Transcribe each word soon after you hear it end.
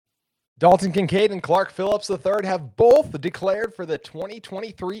Dalton Kincaid and Clark Phillips III have both declared for the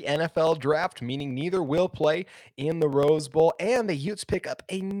 2023 NFL Draft, meaning neither will play in the Rose Bowl, and the Utes pick up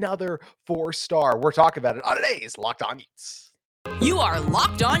another 4-star. We're talking about it on today's Locked On Utes. You are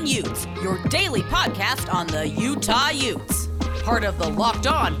Locked On Utes, your daily podcast on the Utah Utes. Part of the Locked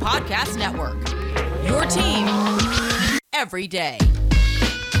On Podcast Network. Your team every day.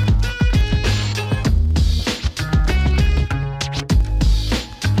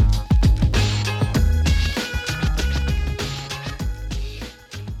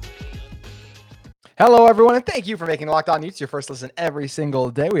 Hello, everyone, and thank you for making Locked On Utes your first listen every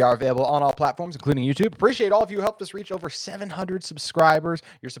single day. We are available on all platforms, including YouTube. Appreciate all of you who helped us reach over 700 subscribers.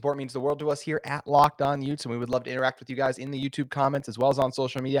 Your support means the world to us here at Locked On Utes, and we would love to interact with you guys in the YouTube comments as well as on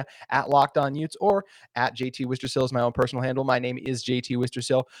social media at Locked On Utes or at JT Wistersill is my own personal handle. My name is JT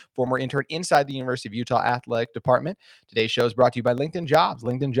Wistersill, former intern inside the University of Utah Athletic Department. Today's show is brought to you by LinkedIn Jobs.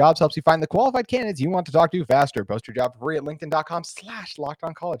 LinkedIn Jobs helps you find the qualified candidates you want to talk to faster. Post your job for free at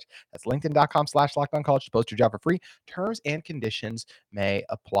linkedin.com/LockedOnCollege. That's linkedin.com/LockedOnCollege to post your job for free. Terms and conditions may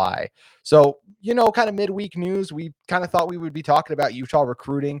apply. So, kind of midweek news. We kind of thought we would be talking about Utah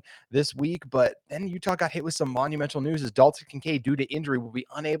recruiting this week, but then Utah got hit with some monumental news as Dalton Kincaid, due to injury, will be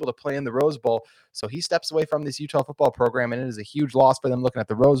unable to play in the Rose Bowl. So he steps away from this Utah football program, and it is a huge loss for them looking at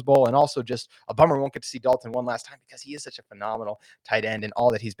the Rose Bowl, and also just a bummer we won't get to see Dalton one last time because he is such a phenomenal tight end and all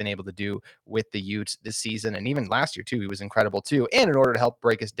that he's been able to do with the Utes this season. And even last year, too, he was incredible, too. And in order to help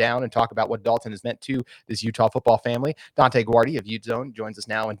break us down and talk about what Dalton has meant to this Utah football family, Dante Guardi of Ute Zone joins us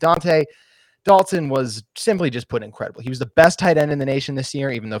now. And Dante, Dalton was simply just put incredible. He was the best tight end in the nation this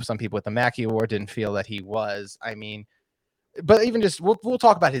year, even though some people with the Mackey Award didn't feel that he was. But even just, we'll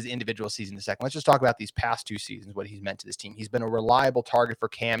talk about his individual season in a second. Let's just talk about these past two seasons, what he's meant to this team. He's been a reliable target for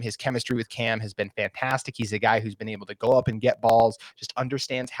Cam. His chemistry with Cam has been fantastic. He's a guy who's been able to go up and get balls, just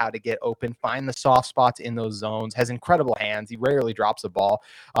understands how to get open, find the soft spots in those zones, has incredible hands. He rarely drops a ball.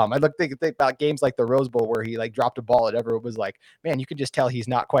 I think about games like the Rose Bowl where he dropped a ball at Everett, was like, man, you can just tell he's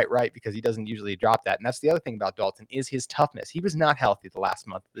not quite right because he doesn't usually drop that. And that's the other thing about Dalton is his toughness. He was not healthy the last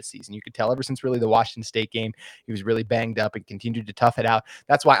month of the season. You could tell ever since really the Washington State game, he was really banged up and continued to tough it out.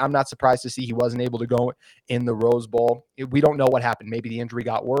 That's why I'm not surprised to see he wasn't able to go in the Rose Bowl. We don't know what happened. Maybe the injury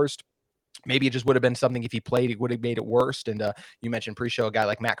got worse. Maybe it just would have been something if he played, it would have made it worse. And you mentioned pre-show a guy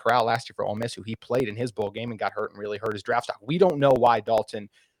like Matt Corral last year for Ole Miss, who he played in his bowl game and got hurt and really hurt his draft stock. We don't know why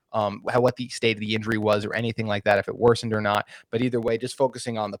Dalton, what the state of the injury was or anything like that, if it worsened or not. But either way, just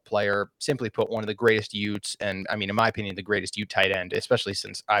focusing on the player, simply put, one of the greatest Utes, and in my opinion, the greatest Ute tight end, especially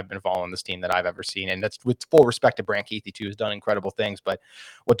since I've been following this team, that I've ever seen. And that's with full respect to Brant Kuithe too, who's done incredible things. But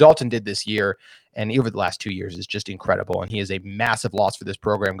what Dalton did this year and over the last 2 years is just incredible. And he is a massive loss for this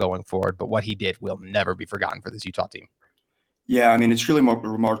program going forward. But what he did will never be forgotten for this Utah team. Yeah, it's truly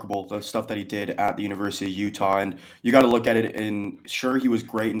remarkable, the stuff that he did at the University of Utah. And you got to look at it, and sure, he was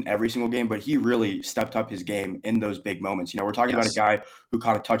great in every single game, but he really stepped up his game in those big moments. We're talking about a guy who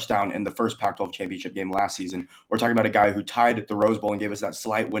caught a touchdown in the first Pac-12 championship game last season. We're talking about a guy who tied at the Rose Bowl and gave us that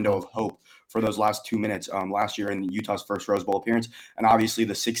slight window of hope for those last 2 minutes last year in Utah's first Rose Bowl appearance. And obviously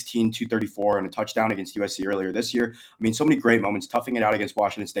the 234 and a touchdown against USC earlier this year. So many great moments, toughing it out against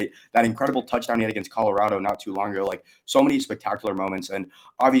Washington State, that incredible touchdown he had against Colorado not too long ago, so many spectacular moments. And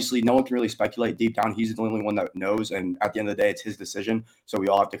obviously no one can really speculate deep down. He's the only one that knows. And at the end of the day, it's his decision. So we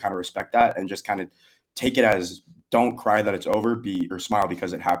all have to kind of respect that and just kind of take it as, don't cry that it's over, or smile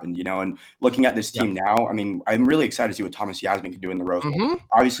because it happened, And looking at this team now, I'm really excited to see what Thomas Yasmin can do in the Rose Bowl. Mm-hmm.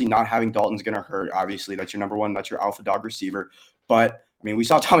 Obviously, not having Dalton's going to hurt. Obviously, that's your number one, that's your alpha dog receiver. But we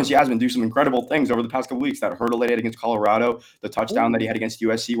saw Thomas Yasmin do some incredible things over the past couple weeks. That hurdle that he had against Colorado, the touchdown that he had against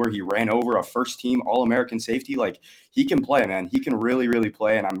USC where he ran over a first-team All-American safety. He can play, man. He can really, really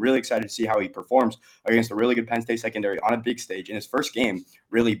play, and I'm really excited to see how he performs against a really good Penn State secondary on a big stage in his first game,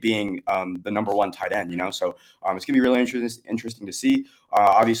 really being the number one tight end, So it's going to be really interesting to see.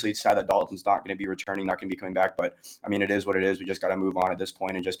 Obviously, it's sad that Dalton's not going to be returning, not going to be coming back, but it is what it is. We just got to move on at this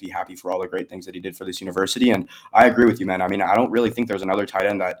point and just be happy for all the great things that he did for this university. And I agree with you, man. I don't really think there's another tight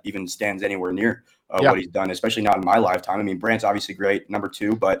end that even stands anywhere near what he's done, especially not in my lifetime. Brant's obviously great, number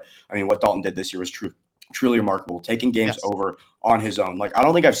two, but what Dalton did this year was truly remarkable, taking games over on his own. I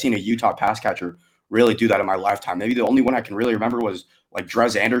don't think I've seen a Utah pass catcher really do that in my lifetime. Maybe the only one I can really remember was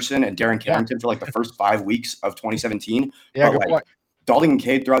Drez Anderson and Darren Carrington for the first 5 weeks of 2017. Yeah, good point. Dalton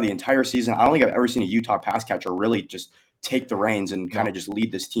Kincaid throughout the entire season, I don't think I've ever seen a Utah pass catcher really just take the reins and kind of just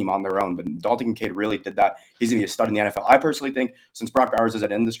lead this team on their own. But Dalton Kincaid really did that. He's going to be a stud in the NFL. I personally think since Brock Bowers is at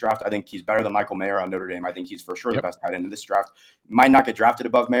the end of this draft, I think he's better than Michael Mayer on Notre Dame. I think he's for sure the best tight end in this draft. Might not get drafted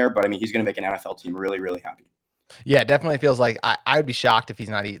above Mayer, but he's going to make an NFL team really, really happy. Yeah, it definitely feels like I would be shocked if he's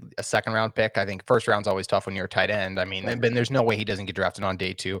not a second round pick. I think first round's always tough when you're a tight end. I mean, Right. then there's no way he doesn't get drafted on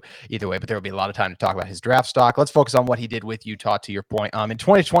day 2 either way, but there will be a lot of time to talk about his draft stock. Let's focus on what he did with Utah, to your point. In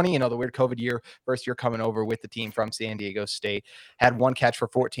 2020, the weird COVID year, first year coming over with the team from San Diego State, had one catch for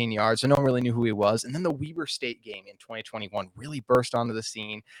 14 yards, so no one really knew who he was. And then the Weber State game in 2021 really burst onto the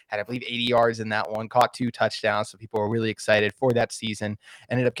scene, had, I believe, 80 yards in that one, caught 2 touchdowns, so people were really excited for that season.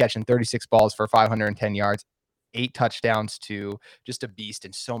 Ended up catching 36 balls for 510 yards. 8 touchdowns, to just a beast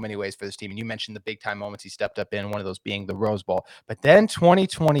in so many ways for this team. And you mentioned the big time moments he stepped up in, one of those being the Rose Bowl. But then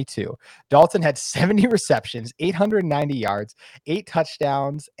 2022, Dalton had 70 receptions, 890 yards, 8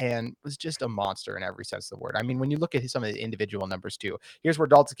 touchdowns, and was just a monster in every sense of the word. I mean, when you look at some of the individual numbers too, here's where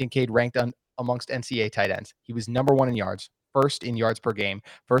Dalton Kincaid ranked amongst NCAA tight ends. He was number 1 in yards, first in yards per game,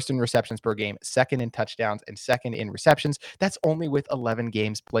 first in receptions per game, second in touchdowns, and second in receptions. That's only with 11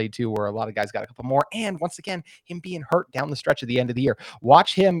 games played too, where a lot of guys got a couple more. And once again, him being hurt down the stretch of the end of the year.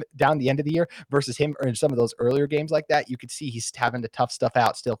 Watch him down the end of the year versus him in some of those earlier games like that. You could see he's having to tough stuff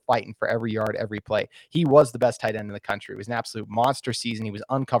out, still fighting for every yard, every play. He was the best tight end in the country. It was an absolute monster season. He was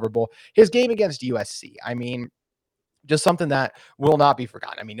uncoverable. His game against USC, I mean, just something that will not be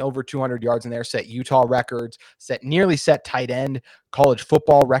forgotten. I mean, over 200 yards in there, set Utah records, nearly set tight end college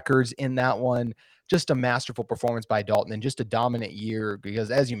football records in that one. Just a masterful performance by Dalton, and just a dominant year, because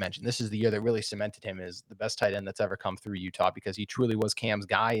as you mentioned, this is the year that really cemented him as the best tight end that's ever come through Utah, because he truly was Cam's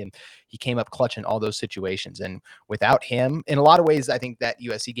guy, and he came up clutch in all those situations. And without him, in a lot of ways, I think that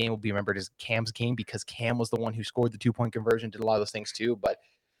USC game will be remembered as Cam's game, because Cam was the one who scored the 2-point conversion, did a lot of those things too. But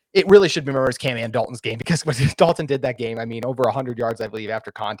it really should be remembered as Cam and Dalton's game, because when Dalton did that game, I mean, over 100 yards, I believe, after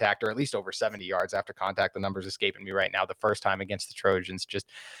contact, or at least over 70 yards after contact. The numbers escaping me right now. The first time against the Trojans, just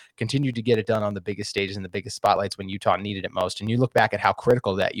continued to get it done on the biggest stages and the biggest spotlights when Utah needed it most. And you look back at how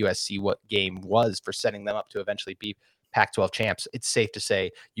critical that USC game was for setting them up to eventually be Pac-12 champs. It's safe to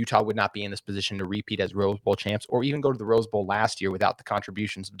say Utah would not be in this position to repeat as Rose Bowl champs, or even go to the Rose Bowl last year, without the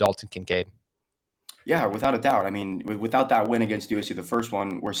contributions of Dalton Kincaid. Yeah, without a doubt. I mean, without that win against USC, the first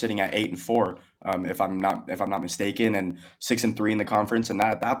one, we're sitting at 8-4, if I'm not mistaken, and 6-3 in the conference. And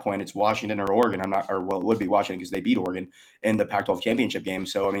at that point, it's Washington or Oregon. It would be Washington, because they beat Oregon in the Pac-12 championship game.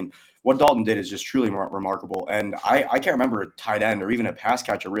 So I mean, what Dalton did is just truly remarkable. And I can't remember a tight end or even a pass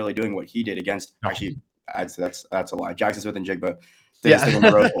catcher really doing what he did against. Actually, that's a lie. Jackson Smith and Jigba did his thing in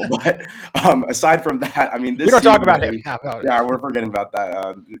the Rose Bowl. But aside from that, I mean, we don't talk about him. Yeah, we're forgetting about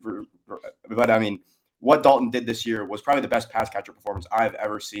that. But I mean, what Dalton did this year was probably the best pass catcher performance I've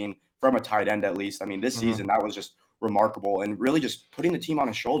ever seen from a tight end, at least. I mean, this season, that was just remarkable, and really just putting the team on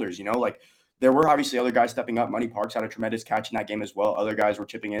his shoulders. Like, there were obviously other guys stepping up. Money Parks had a tremendous catch in that game as well. Other guys were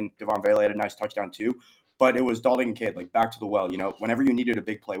chipping in. Devon Vele had a nice touchdown too. But it was Dalton Kincaid, like, back to the well. Whenever you needed a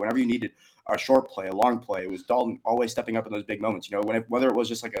big play, whenever you needed a short play, a long play, it was Dalton always stepping up in those big moments. Whether it was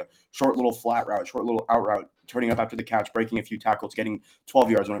just like a short little flat route, short little out route, turning up after the catch, breaking a few tackles, getting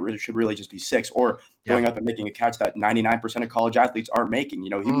 12 yards when it really should really just be 6, or going up and making a catch that 99% of college athletes aren't making.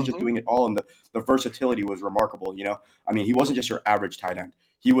 He was just doing it all, and the versatility was remarkable. I mean, he wasn't just your average tight end.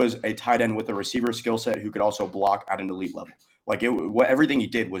 He was a tight end with a receiver skill set who could also block at an elite level. Like, everything he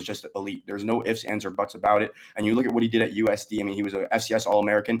did was just elite. There's no ifs, ands, or buts about it. And you look at what he did at USD. I mean, he was a FCS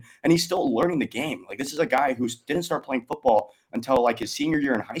All-American, and he's still learning the game. Like, this is a guy who didn't start playing football until like his senior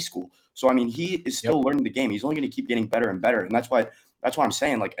year in high school. So, I mean, he is still learning the game. He's only going to keep getting better and better. And that's why I'm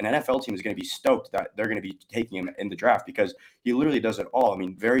saying, like, an NFL team is going to be stoked that they're going to be taking him in the draft, because he literally does it all. I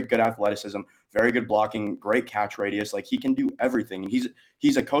mean, very good athleticism, very good blocking, great catch radius. Like, he can do everything. And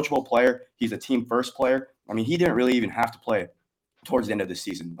he's a coachable player. He's a team first player. I mean, he didn't really even have to play towards the end of the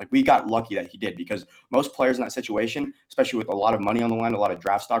season. Like, we got lucky that he did, because most players in that situation, especially with a lot of money on the line, a lot of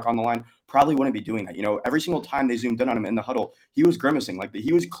draft stock on the line, probably wouldn't be doing that. Every single time they zoomed in on him in the huddle, he was grimacing. Like,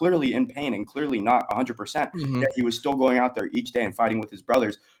 he was clearly in pain and clearly not 100%. Yet he was still going out there each day and fighting with his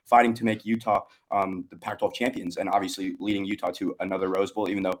brothers, fighting to make Utah the Pac-12 champions, and obviously leading Utah to another Rose Bowl,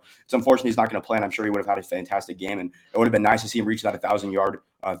 even though it's unfortunate he's not going to play. And I'm sure he would have had a fantastic game, and it would have been nice to see him reach that 1,000-yard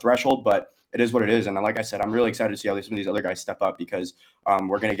threshold. But it is what it is. And like I said, I'm really excited to see how some of these other guys step up, because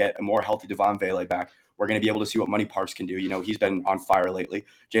we're going to get a more healthy Devon Vele back. We're going to be able to see what Money Parks can do. He's been on fire lately.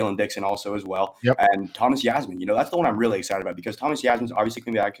 Jalen Dixon also as well. Yep. And Thomas Yasmin, that's the one I'm really excited about, because Thomas Yasmin's obviously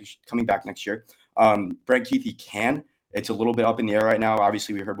coming back next year. Brent Keithy can. It's a little bit up in the air right now.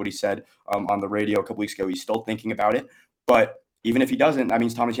 Obviously, we heard what he said on the radio a couple weeks ago. He's still thinking about it. But even if he doesn't, that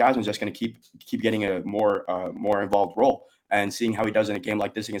means Thomas Yasmin's just going to keep getting a more involved role. And seeing how he does in a game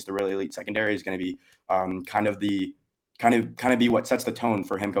like this against the really elite secondary is going to be kind of be what sets the tone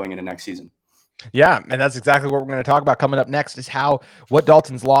for him going into next season. Yeah, and that's exactly what we're going to talk about coming up next is what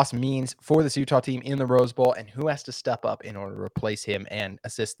Dalton's loss means for this Utah team in the Rose Bowl and who has to step up in order to replace him and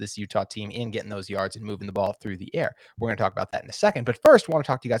assist this Utah team in getting those yards and moving the ball through the air. We're going to talk about that in a second. But first, I want to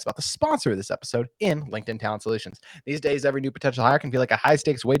talk to you guys about the sponsor of this episode in LinkedIn Talent Solutions. These days, every new potential hire can feel like a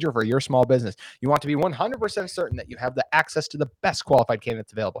high-stakes wager for your small business. You want to be 100% certain that you have the access to the best qualified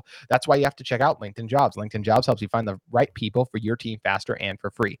candidates available. That's why you have to check out LinkedIn Jobs. LinkedIn Jobs helps you find the right people for your team faster and for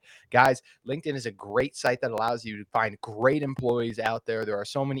free. Guys, LinkedIn is a great site that allows you to find great employees out there. There are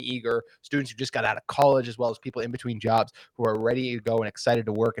so many eager students who just got out of college, as well as people in between jobs who are ready to go and excited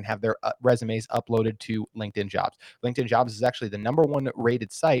to work and have their resumes uploaded to LinkedIn Jobs. LinkedIn Jobs is actually the #1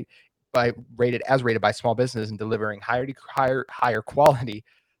 rated site rated by small business and delivering higher quality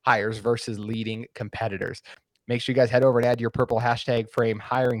hires versus leading competitors. Make sure you guys head over and add your purple hashtag frame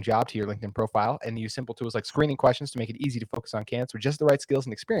hiring job to your LinkedIn profile and use simple tools like screening questions to make it easy to focus on candidates with just the right skills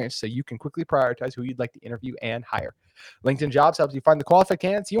and experience so you can quickly prioritize who you'd like to interview and hire. LinkedIn Jobs helps you find the qualified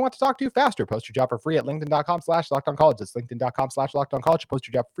candidates you want to talk to faster. Post your job for free at linkedin.com/lockedoncollege. That's linkedin.com/lockedoncollege. Post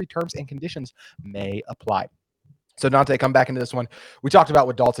your job for free. Terms and conditions may apply. So Dante, come back into this one. We talked about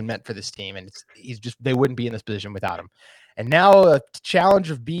what Dalton meant for this team, and they wouldn't be in this position without him. And now the challenge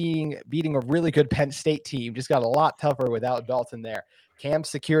of beating a really good Penn State team just got a lot tougher without Dalton there. Cam's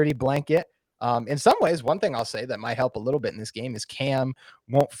security blanket. In some ways, one thing I'll say that might help a little bit in this game is Cam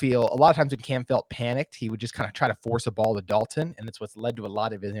won't feel, a lot of times when Cam felt panicked, he would just kind of try to force a ball to Dalton, and it's what's led to a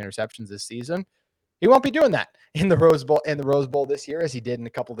lot of his interceptions this season. He won't be doing that in the Rose Bowl this year, as he did in a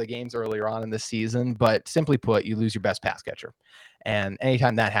couple of the games earlier on in the season. But simply put, you lose your best pass catcher. And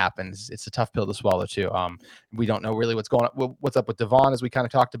anytime that happens, it's a tough pill to swallow too. We don't know really what's up with Devon, as we kind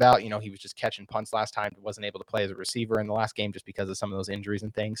of talked about. He was just catching punts last time. Wasn't able to play as a receiver in the last game just because of some of those injuries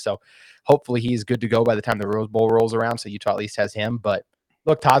and things. So hopefully he's good to go by the time the Rose Bowl rolls around. So Utah at least has him. But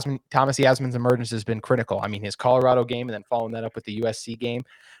look, Thomas Yasmin's emergence has been critical. I mean, his Colorado game and then following that up with the USC game,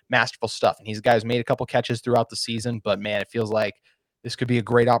 masterful stuff. And these guys made a couple catches throughout the season, but man, it feels like this could be a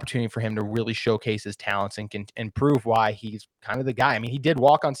great opportunity for him to really showcase his talents and prove why he's kind of the guy. I mean, he did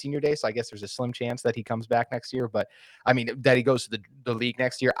walk on senior day, so I guess there's a slim chance that he comes back next year, but I mean, that he goes to the league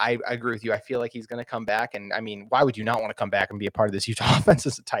next year. I agree with you. I feel like he's going to come back. And I mean, why would you not want to come back and be a part of this Utah offense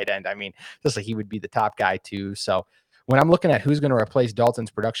as a tight end? I mean, just like he would be the top guy too. So when I'm looking at who's going to replace Dalton's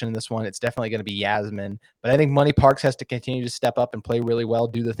production in this one, it's definitely going to be Yasmin. But I think Money Parks has to continue to step up and play really well,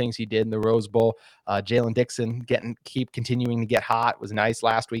 do the things he did in the Rose Bowl. Jalen Dixon keep continuing to get hot. Was nice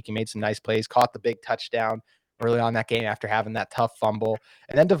last week. He made some nice plays, caught the big touchdown early on that game after having that tough fumble.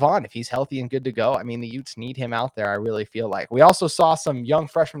 And then Devon, if he's healthy and good to go, I mean, the Utes need him out there, I really feel like. We also saw some young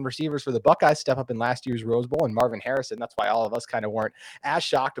freshman receivers for the Buckeyes step up in last year's Rose Bowl, and Marvin Harrison. That's why all of us kind of weren't as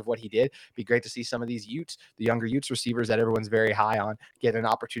shocked of what he did. Be great to see some of these Utes, the younger Utes receivers that everyone's very high on, get an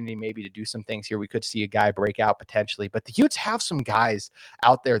opportunity maybe to do some things here. We could see a guy break out potentially, but the Utes have some guys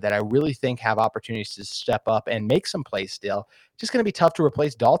out there that I really think have opportunities to step up and make some plays still. Just going to be tough to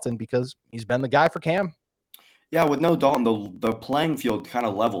replace Dalton because he's been the guy for Cam. Yeah, with no Dalton, the playing field kind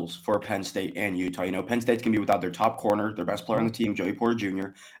of levels for Penn State and Utah. Penn State's going to be without their top corner, their best player on the team, Joey Porter Jr.,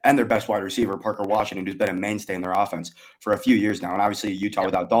 and their best wide receiver, Parker Washington, who's been a mainstay in their offense for a few years now. And obviously, Utah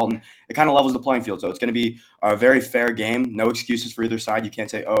without Dalton, it kind of levels the playing field. So it's going to be a very fair game. No excuses for either side. You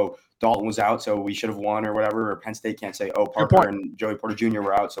can't say, oh, Dalton was out, so we should have won or whatever. Or Penn State can't say, oh, Parker and Joey Porter Jr.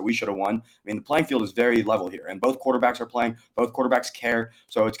 were out, so we should have won. I mean, the playing field is very level here, and both quarterbacks are playing. Both quarterbacks care.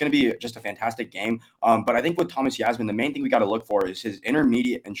 So it's going to be just a fantastic game. But I think with Thomas Yasmin, the main thing we got to look for is his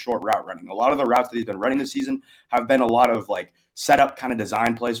intermediate and short route running. A lot of the routes that he's been running this season have been a lot of setup kind of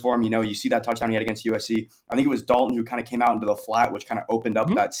design plays for him. You see that touchdown he had against USC. I think it was Dalton who kind of came out into the flat, which kind of opened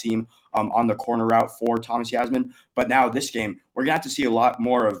up that seam on the corner route for Thomas Yasmin. But now this game, we're going to have to see a lot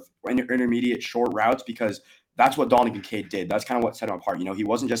more of intermediate short routes because that's what Dalton Kincaid did. That's kind of what set him apart. He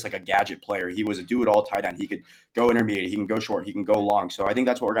wasn't just like a gadget player. He was a do-it-all tight end. He could go intermediate. He can go short. He can go long. So I think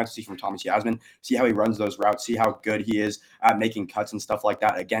that's what we're going to see from Thomas Yasmin, see how he runs those routes, see how good he is at making cuts and stuff like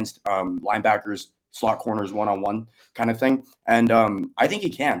that against linebackers, slot corners, one-on-one kind of thing. And I think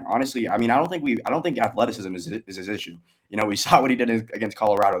he can, honestly. I mean, I don't think athleticism is his issue. We saw what he did against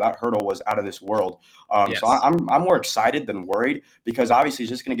Colorado. That hurdle was out of this world. Yes. So I'm more excited than worried because obviously it's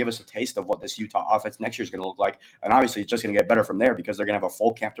just going to give us a taste of what this Utah offense next year is going to look like. And obviously it's just going to get better from there because they're going to have a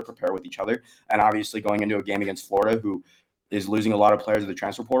full camp to prepare with each other. And obviously going into a game against Florida, who is losing a lot of players to the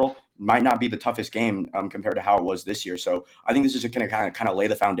transfer portal, might not be the toughest game compared to how it was this year. So I think this is going to kind of lay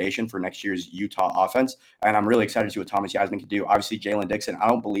the foundation for next year's Utah offense. And I'm really excited to see what Thomas Yasmin can do. Obviously, Jalen Dixon, I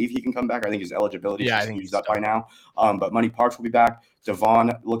don't believe he can come back. I think his eligibility is used up by now. But Money Parks will be back.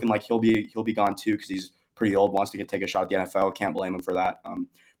 Devon looking like he'll be gone too because he's pretty old, wants to take a shot at the NFL. Can't blame him for that.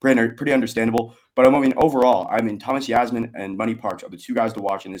 pretty understandable. But I mean, overall, I mean, Thomas Yasmin and Money Parks are the two guys to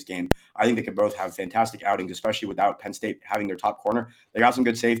watch in this game. I think they could both have fantastic outings, especially without Penn State having their top corner. They got some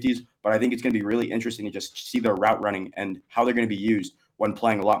good safeties, but I think it's going to be really interesting to just see their route running and how they're going to be used when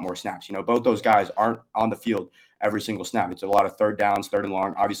playing a lot more snaps. You know, both those guys aren't on the field every single snap. It's a lot of third downs, third and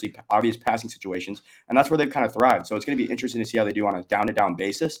long, obviously obvious passing situations, and that's where they've kind of thrived. So it's going to be interesting to see how they do on a down-to-down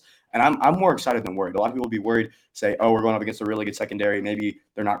basis. And I'm more excited than worried. A lot of people will be worried, say, oh, we're going up against a really good secondary. Maybe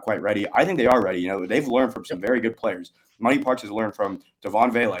they're not quite ready. I think they are ready. You know, they've learned from some very good players. Money Parks has learned from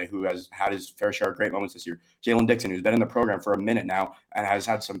Devon Vele, who has had his fair share of great moments this year. Jalen Dixon, who's been in the program for a minute now and has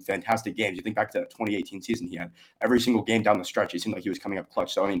had some fantastic games. You think back to that 2018 season, he had every single game down the stretch. It seemed like he was coming up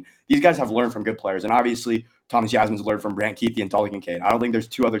clutch. So, I mean, these guys have learned from good players. And obviously, Thomas Yasmin's learned from Brant Keithy and Dalton Kincaid. I don't think there's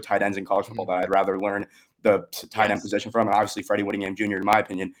two other tight ends in college football that I'd rather learn the tight end position from. And obviously, Freddie Whittingham Jr., in my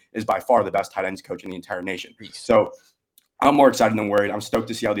opinion, is by far the best tight ends coach in the entire nation. So I'm more excited than worried. I'm stoked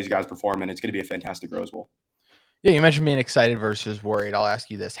to see how these guys perform, and it's going to be a fantastic Rose Bowl. Yeah, you mentioned being excited versus worried. I'll ask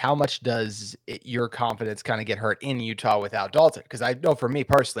you this. How much does your confidence kind of get hurt in Utah without Dalton? Because I know for me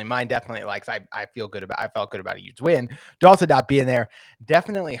personally, mine definitely, like, I felt good about a Utes win. Dalton not being there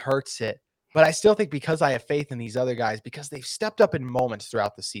definitely hurts it. But I still think because I have faith in these other guys, because they've stepped up in moments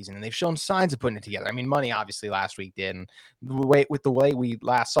throughout the season and they've shown signs of putting it together. I mean, Money obviously last week did. And the way we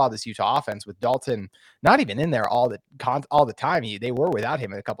last saw this Utah offense with Dalton not even in there all the time, they were without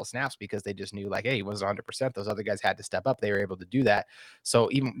him in a couple snaps because they just knew, like, hey, he wasn't 100%. Those other guys had to step up. They were able to do that. So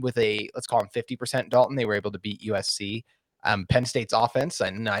even with let's call him 50% Dalton, they were able to beat USC. Penn State's offense,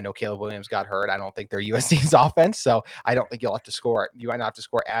 and I know Caleb Williams got hurt. I don't think they're USC's offense, so I don't think you might not have to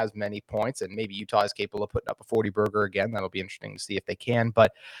score as many points, and maybe Utah is capable of putting up a 40 burger again. That'll be interesting to see if they can,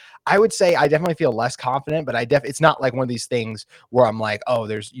 but I would say I definitely feel less confident, but it's not like one of these things where I'm like, oh,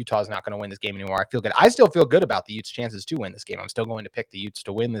 Utah's not going to win this game anymore. I feel good. I still feel good about the Utes' chances to win this game. I'm still going to pick the Utes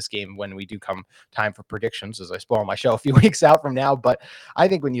to win this game when we do come time for predictions, as I spoil my show a few weeks out from now, but I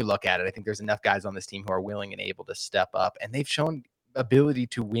think when you look at it, I think there's enough guys on this team who are willing and able to step up, and they've shown ability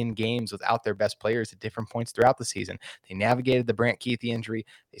to win games without their best players at different points throughout the season. They navigated the Brant Keithy injury.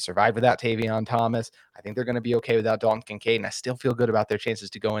 They survived without Tavion Thomas. I think they're going to be okay without Dalton Kincaid, and I still feel good about their chances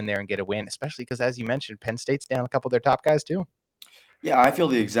to go in there and get a win, especially because, as you mentioned, Penn State's down a couple of their top guys too. Yeah, I feel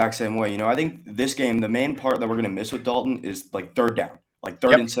the exact same way. You know, I think this game, the main part that we're going to miss with Dalton is like third down. Like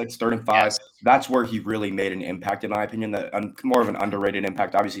third and 6, third and 5. Yes. That's where he really made an impact, in my opinion. That more of an underrated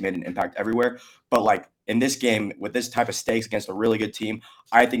impact. Obviously, made an impact everywhere. But like in this game, with this type of stakes against a really good team,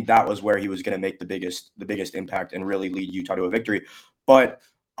 I think that was where he was going to make the biggest impact and really lead Utah to a victory. But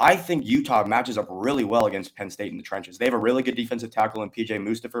I think Utah matches up really well against Penn State in the trenches. They have a really good defensive tackle in PJ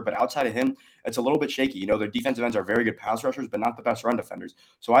Mustipher, but outside of him, it's a little bit shaky. You know, their defensive ends are very good pass rushers, but not the best run defenders.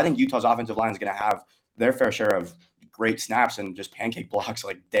 So I think Utah's offensive line is going to have their fair share of great snaps and just pancake blocks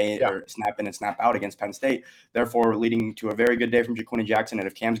like or snap in and snap out against Penn State, therefore leading to a very good day from Ja'Quinden Jackson. And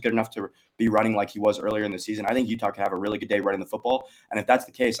if Cam's good enough to be running like he was earlier in the season, I think Utah could have a really good day running the football. And if that's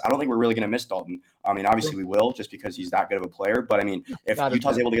the case, I don't think we're really going to miss Dalton. I mean, obviously we will, just because he's that good of a player. But I mean, if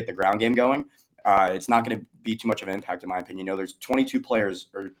Utah's able to get the ground game going, it's not going to be too much of an impact, in my opinion. You know, there's 22 players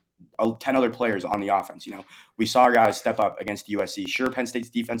or 10 other players on the offense. You know, we saw our guys step up against USC. Sure, Penn State's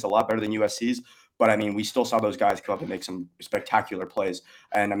defense a lot better than USC's, but I mean, we still saw those guys come up and make some spectacular plays.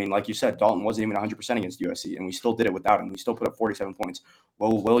 And I mean, like you said, Dalton wasn't even 100% against USC, and we still did it without him. We still put up 47 points.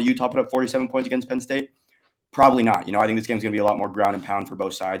 Well, will Utah put up 47 points against Penn State? Probably not. You know, I think this game's going to be a lot more ground and pound for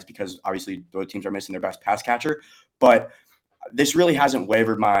both sides because obviously both teams are missing their best pass catcher. But this really hasn't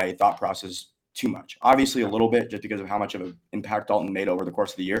wavered my thought process too much. Obviously a little bit just because of how much of an impact Dalton made over the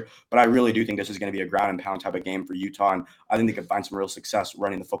course of the year. But I really do think this is going to be a ground and pound type of game for Utah. And I think they could find some real success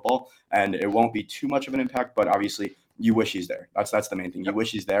running the football. And it won't be too much of an impact, but obviously you wish he's there. That's the main thing. You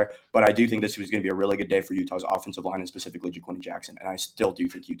wish he's there. But I do think this was going to be a really good day for Utah's offensive line and specifically Ja'Quinden Jackson. And I still do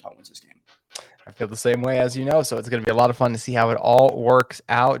think Utah wins this game. I feel the same way, as you know, so it's going to be a lot of fun to see how it all works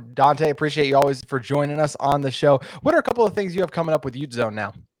out. Dante, appreciate you always for joining us on the show. What are a couple of things you have coming up with Ute Zone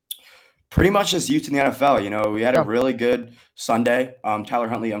now? Pretty much just Utes in the NFL. You know, we had a really good Sunday. Tyler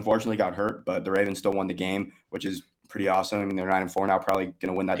Huntley unfortunately got hurt, but the Ravens still won the game, which is pretty awesome. I mean, they're 9-4 now, probably going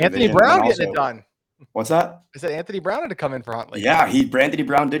to win that Anthony division. Brown getting it done. What's that? I said Anthony Brown had to come in for Huntley. Yeah, Anthony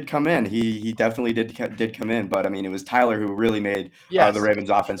Brown did come in. He definitely did come in. But I mean, it was Tyler who really made the Ravens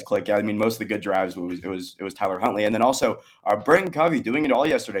offense click. I mean, most of the good drives it was Tyler Huntley, and then also Britton Covey doing it all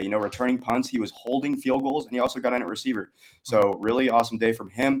yesterday. You know, returning punts, he was holding field goals, and he also got in at receiver. So really awesome day from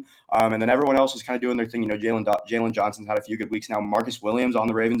him. And then everyone else was kind of doing their thing. You know, Jalen Johnson's had a few good weeks now. Marcus Williams on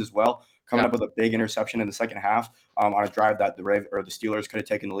the Ravens as well. coming up with a big interception in the second half on a drive that the Steelers could have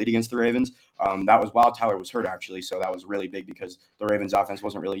taken the lead against the Ravens. That was while Tyler was hurt, actually. So that was really big because the Ravens offense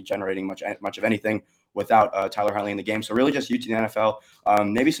wasn't really generating much of anything without Tyler Huntley in the game. So really just UT and the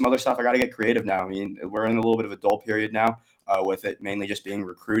NFL. Maybe some other stuff. I got to get creative now. I mean, we're in a little bit of a dull period now. With it mainly just being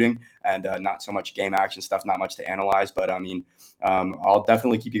recruiting and not so much game action stuff, not much to analyze. But I mean, I'll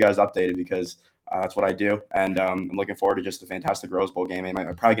definitely keep you guys updated because that's what I do. And I'm looking forward to just a fantastic Rose Bowl game. I'm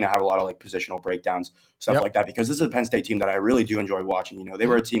probably going to have a lot of like positional breakdowns, stuff like that, because this is a Penn State team that I really do enjoy watching. You know, they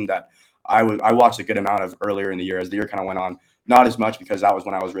were a team that I watched a good amount of earlier in the year. As the year kind of went on, not as much because that was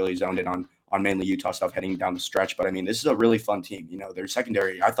when I was really zoned in on mainly Utah stuff heading down the stretch. But I mean, this is a really fun team. You know, their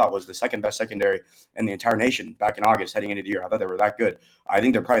secondary, I thought, was the second best secondary in the entire nation back in August heading into the year. I thought they were that good. I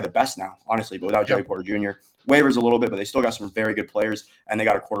think they're probably the best now, honestly, but without Joey Porter Jr. Waivers a little bit, but they still got some very good players, and they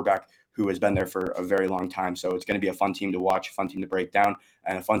got a quarterback who has been there for a very long time. So it's going to be a fun team to watch, a fun team to break down,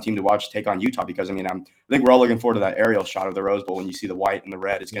 and a fun team to watch take on Utah, because I mean, I think we're all looking forward to that aerial shot of the Rose Bowl when you see the white and the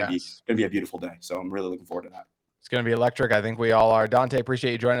red. It's going to be a beautiful day. So I'm really looking forward to that. It's going to be electric. I think we all are. Dante,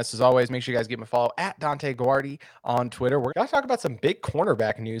 appreciate you joining us as always. Make sure you guys give him a follow at Dante Guardi on Twitter. We're going to talk about some big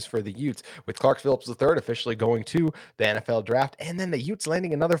cornerback news for the Utes, with Clark Phillips III officially going to the NFL draft, and then the Utes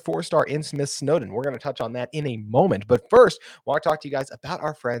landing another 4-star in Smith Snowden. We're going to touch on that in a moment. But first, I want to talk to you guys about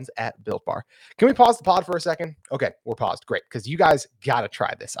our friends at Built Bar. Can we pause the pod for a second? Okay, we're paused. Great, because you guys got to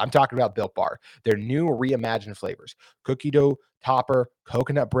try this. I'm talking about Built Bar. Their new reimagined flavors: cookie dough topper,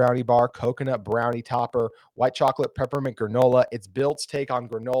 coconut brownie bar, coconut brownie topper, white chocolate peppermint granola. It's Built's take on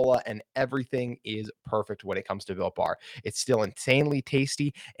granola, and everything is perfect when it comes to Built Bar. It's still insanely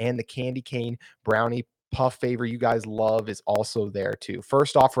tasty, and the candy cane brownie puff flavor you guys love is also there too.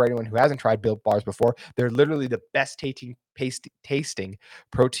 First off, for anyone who hasn't tried Built Bars before, they're literally the best tasting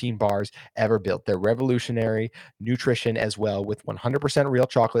protein bars ever built. They're revolutionary nutrition as well, with 100% real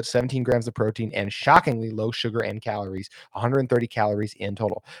chocolate, 17 grams of protein, and shockingly low sugar and calories, 130 calories in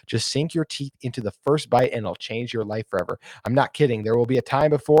total. Just sink your teeth into the first bite and it'll change your life forever. I'm not kidding. There will be a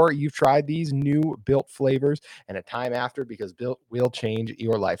time before you've tried these new Built flavors and a time after, because Built will change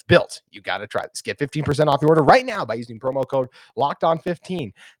your life. Built, you got to try this. Get 15% off your order right now by using promo code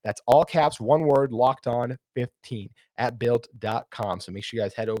LOCKEDON15. That's all caps, one word, LOCKEDON15 at built.com. So make sure you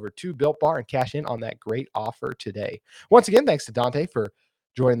guys head over to Built Bar and cash in on that great offer today. Once again, thanks to Dante for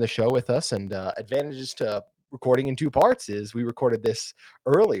joining the show with us. And advantages to recording in two parts is we recorded this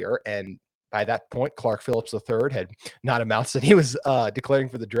earlier, and by that point, Clark Phillips III had not announced that he was declaring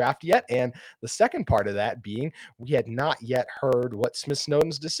for the draft yet. And the second part of that being, we had not yet heard what Smith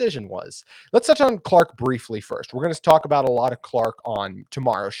Snowden's decision was. Let's touch on Clark briefly first. We're going to talk about a lot of Clark on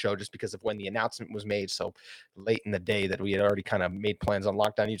tomorrow's show, just because of when the announcement was made so late in the day that we had already kind of made plans on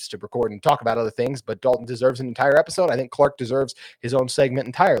Locked On Utes to record and talk about other things. But Dalton deserves an entire episode. I think Clark deserves his own segment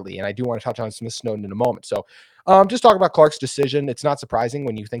entirely. And I do want to touch on Smith Snowden in a moment. So just talk about Clark's decision. It's not surprising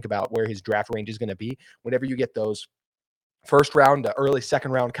when you think about where his draft range is going to be. Whenever you get those first round to early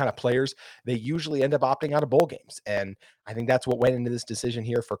second round kind of players, they usually end up opting out of bowl games. And I think that's what went into this decision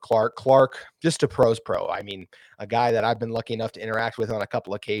here for Clark. Clark, just a pro's pro. I mean, a guy that I've been lucky enough to interact with on a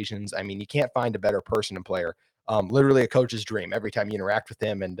couple occasions. I mean, you can't find a better person and player. Literally a coach's dream every time you interact with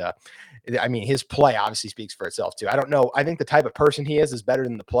him. And I mean, his play obviously speaks for itself too. I don't know. I think the type of person he is better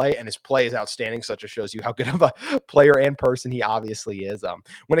than the play, and his play is outstanding. So it just shows you how good of a player and person he obviously is.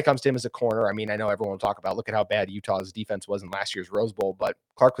 When it comes to him as a corner, I mean, I know everyone will talk about, look at how bad Utah's defense was in last year's Rose Bowl, but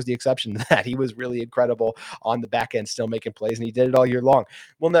Clark was the exception to that. He was really incredible on the back end, still making plays, and he did it all year long.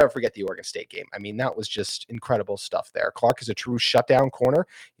 We'll never forget the Oregon State game. I mean, that was just incredible stuff there. Clark is a true shutdown corner.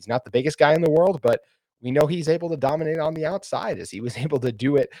 He's not the biggest guy in the world, but we know he's able to dominate on the outside, as he was able to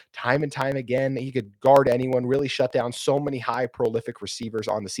do it time and time again. He could guard anyone, really shut down so many high prolific receivers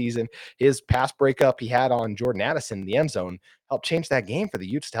on the season. His pass breakup he had on Jordan Addison in the end zone helped change that game for the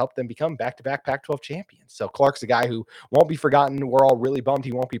Utes to help them become back-to-back Pac-12 champions. So Clark's a guy who won't be forgotten. We're all really bummed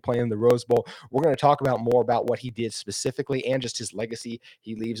he won't be playing in the Rose Bowl. We're going to talk about more about what he did specifically and just his legacy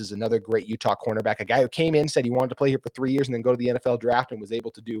he leaves as another great Utah cornerback, a guy who came in, said he wanted to play here for 3 years and then go to the NFL draft, and was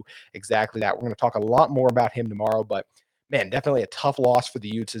able to do exactly that. We're going to talk a lot more about him tomorrow, but man, definitely a tough loss for the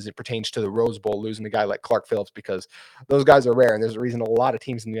Utes as it pertains to the Rose Bowl, losing a guy like Clark Phillips, because those guys are rare. And there's a reason a lot of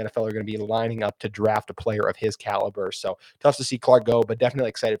teams in the NFL are going to be lining up to draft a player of his caliber. So tough to see Clark go, but definitely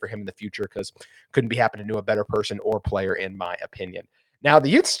excited for him in the future, because couldn't be happening to a better person or player, in my opinion. Now, the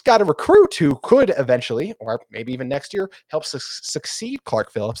Utes got a recruit who could eventually, or maybe even next year, help succeed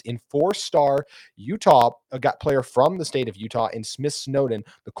Clark Phillips in 4-star Utah, got player from the state of Utah in Smith Snowden,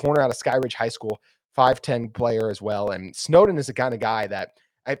 the corner out of Skyridge High School, 5'10" player as well. And Snowden is the kind of guy that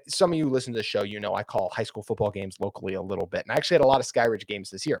Some of you listen to the show, I call high school football games locally a little bit. And I actually had a lot of Skyridge games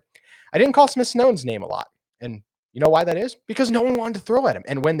this year. I didn't call Smith Snowden's name a lot. And you know why that is? Because no one wanted to throw at him.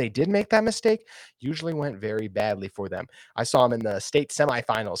 And when they did make that mistake, usually went very badly for them. I saw him in the state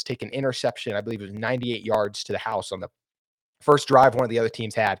semifinals take an interception. I believe it was 98 yards to the house on the first drive one of the other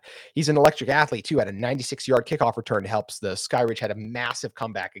teams had. He's an electric athlete too, had a 96-yard kickoff return to help the Skyridge had a massive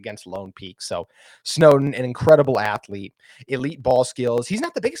comeback against Lone Peak. So Snowden, an incredible athlete, elite ball skills. He's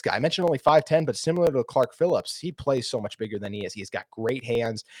not the biggest guy. I mentioned only 5'10", but similar to Clark Phillips, he plays so much bigger than he is. He's got great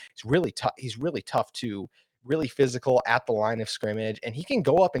hands. He's really tough. He's really tough too. Really physical at the line of scrimmage, and he can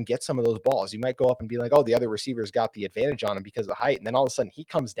go up and get some of those balls. You might go up and be like, oh, the other receivers got the advantage on him because of the height, and then all of a sudden he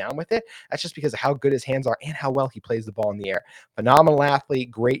comes down with it. That's just because of how good his hands are and how well he plays the ball in the air. Phenomenal athlete,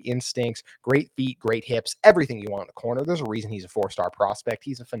 great instincts, great feet, great hips, everything you want in the corner. There's a reason he's a 4-star prospect.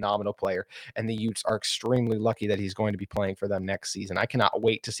 He's a phenomenal player, and the Utes are extremely lucky that he's going to be playing for them next season. I cannot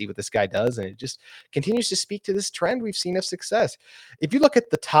wait to see what this guy does, and it just continues to speak to this trend we've seen of success. If you look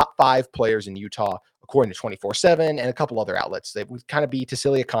at the top 5 players in Utah, according to 24/7 and a couple other outlets, that would kind of be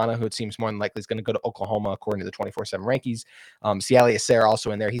Tassili Akana, who it seems more than likely is going to go to Oklahoma, according to the 24/7 rankings. Siali Acer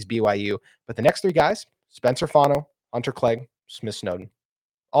also in there. He's BYU. But the next 3 guys, Spencer Fano, Hunter Clegg, Smith Snowden.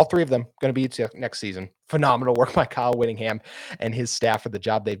 All 3 of them going to be next season. Phenomenal work by Kyle Whittingham and his staff for the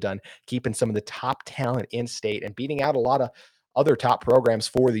job they've done, keeping some of the top talent in state and beating out a lot of other top programs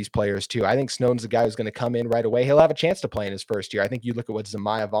for these players too. I think Snowden's the guy who's going to come in right away. He'll have a chance to play in his first year. I think you look at what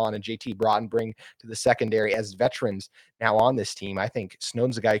Zamiah Vaughn and JT Broughton bring to the secondary as veterans now on this team. I think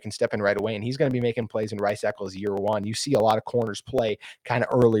Snowden's a guy who can step in right away, and he's going to be making plays in Rice Eccles year 1. You see a lot of corners play kind of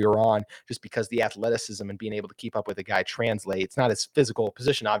earlier on just because the athleticism and being able to keep up with a guy translate. It's not as physical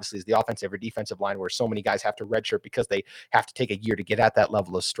position, obviously, as the offensive or defensive line where so many guys have to redshirt because they have to take a year to get at that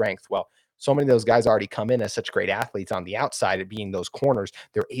level of strength. Well, so many of those guys already come in as such great athletes on the outside, at being those corners.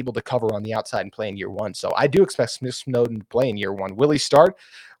 They're able to cover on the outside and play in year 1. So I do expect Smith Snowden to play in year 1. Will he start?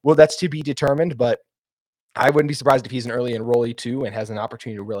 Well, that's to be determined, but I wouldn't be surprised if he's an early enrollee too and has an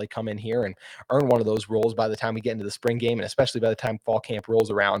opportunity to really come in here and earn one of those roles by the time we get into the spring game, and especially by the time fall camp rolls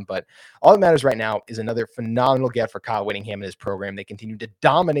around. But all that matters right now is another phenomenal get for Kyle Whittingham and his program. They continue to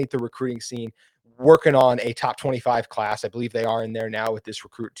dominate the recruiting scene, working on a top 25 class. I believe they are in there now with this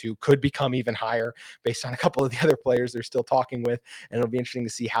recruit too. Could become even higher based on a couple of the other players they're still talking with. And it'll be interesting to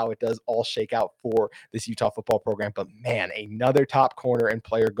see how it does all shake out for this Utah football program. But man, another top corner and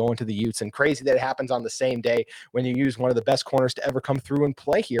player going to the Utes, and crazy that it happens on the same day when you use one of the best corners to ever come through and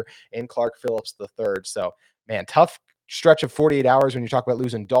play here in Clark Phillips III. So man, tough stretch of 48 hours when you talk about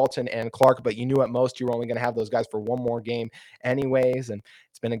losing Dalton and Clark, but you knew at most you were only going to have those guys for one more game anyways. And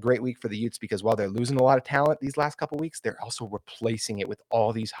it's been a great week for the Utes because while they're losing a lot of talent these last couple of weeks, they're also replacing it with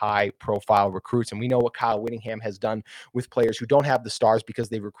all these high profile recruits. And we know what Kyle Whittingham has done with players who don't have the stars because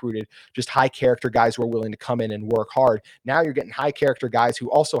they recruited just high character guys who are willing to come in and work hard. Now you're getting high character guys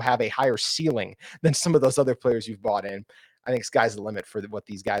who also have a higher ceiling than some of those other players you've brought in. I think sky's the limit for what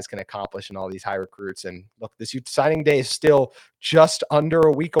these guys can accomplish and all these high recruits. And look, this Utah signing day is still just under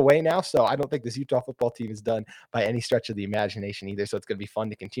a week away now. So I don't think this Utah football team is done by any stretch of the imagination either. So it's going to be fun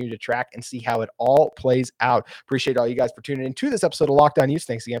to continue to track and see how it all plays out. Appreciate all you guys for tuning in to this episode of Locked On Utes.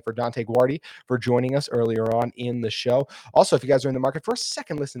 Thanks again for Dante Guardi for joining us earlier on in the show. Also, if you guys are in the market for a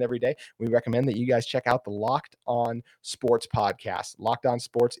second listen every day, we recommend that you guys check out the Locked On Sports podcast. Locked On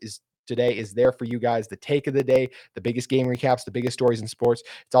Sports today is there for you guys. The take of the day, the biggest game recaps, the biggest stories in sports.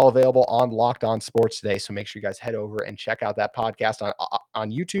 It's all available on Locked On Sports today. So make sure you guys head over and check out that podcast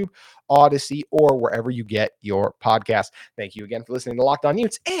on YouTube, Odyssey, or wherever you get your podcast. Thank you again for listening to Locked On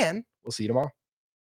Utes, and we'll see you tomorrow.